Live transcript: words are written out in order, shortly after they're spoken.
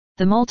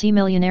The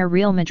multi-millionaire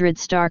Real Madrid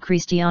star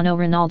Cristiano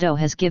Ronaldo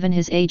has given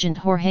his agent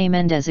Jorge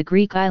Mendes a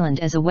Greek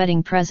island as a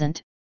wedding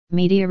present,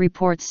 media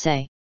reports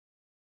say.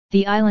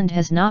 The island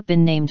has not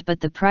been named, but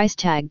the price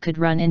tag could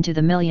run into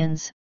the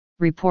millions,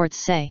 reports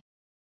say.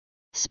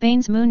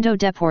 Spain's Mundo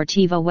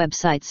Deportivo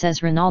website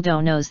says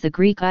Ronaldo knows the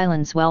Greek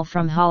islands well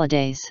from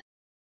holidays.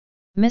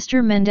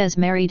 Mr Mendes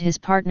married his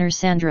partner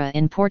Sandra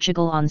in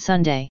Portugal on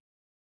Sunday.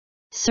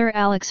 Sir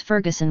Alex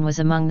Ferguson was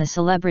among the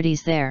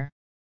celebrities there.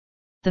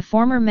 The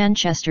former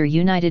Manchester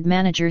United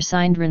manager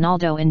signed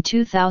Ronaldo in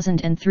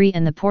 2003,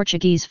 and the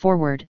Portuguese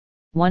forward,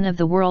 one of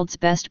the world's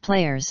best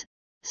players,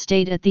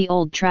 stayed at the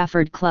Old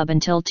Trafford club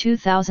until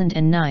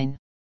 2009.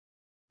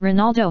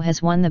 Ronaldo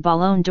has won the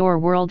Ballon d'Or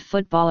World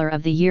Footballer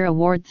of the Year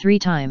award 3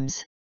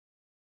 times.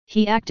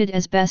 He acted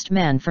as best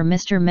man for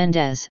Mr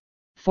Mendes,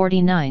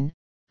 49,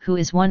 who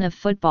is one of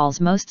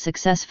football's most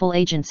successful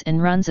agents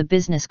and runs a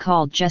business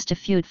called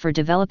Gestifute for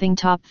developing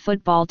top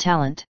football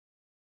talent.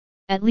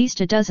 At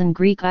least a dozen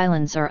Greek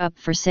islands are up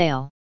for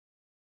sale.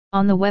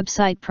 On the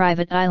website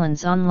Private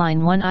Islands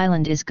Online, one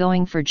island is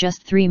going for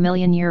just €3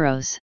 million.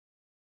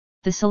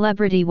 The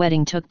celebrity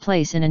wedding took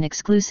place in an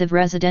exclusive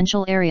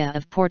residential area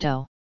of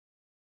Porto.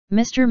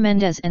 Mr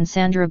Mendes and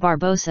Sandra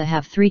Barbosa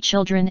have 3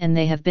 children, and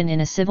they have been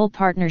in a civil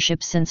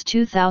partnership since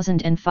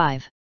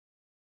 2005.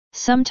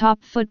 Some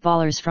top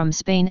footballers from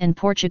Spain and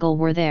Portugal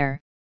were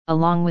there,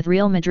 along with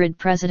Real Madrid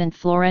president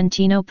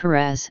Florentino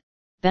Perez,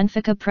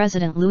 Benfica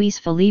president Luis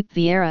Felipe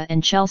Vieira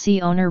and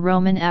Chelsea owner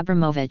Roman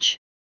Abramovich.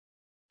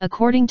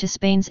 According to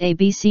Spain's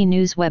ABC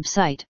News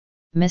website,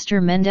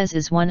 Mr Mendes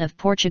is one of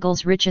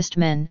Portugal's richest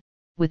men,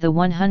 with a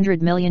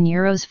 €100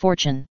 million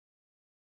fortune.